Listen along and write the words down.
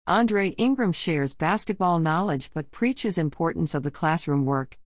Andre Ingram shares basketball knowledge but preaches importance of the classroom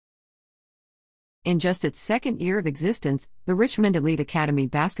work. In just its second year of existence, the Richmond Elite Academy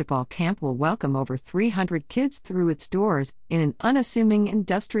basketball camp will welcome over 300 kids through its doors in an unassuming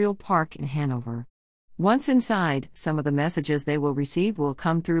industrial park in Hanover. Once inside, some of the messages they will receive will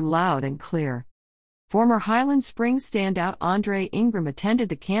come through loud and clear. Former Highland Springs standout Andre Ingram attended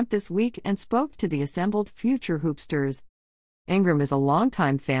the camp this week and spoke to the assembled future hoopsters. Ingram is a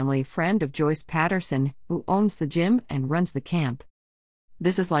longtime family friend of Joyce Patterson, who owns the gym and runs the camp.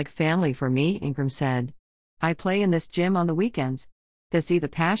 "This is like family for me," Ingram said. "I play in this gym on the weekends. To see the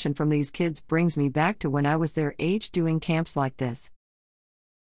passion from these kids brings me back to when I was their age doing camps like this."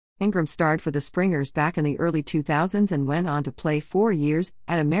 Ingram starred for the Springers back in the early 2000s and went on to play 4 years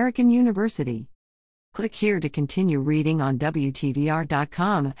at American University. Click here to continue reading on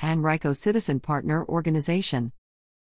WTVR.com and Rico Citizen Partner Organization.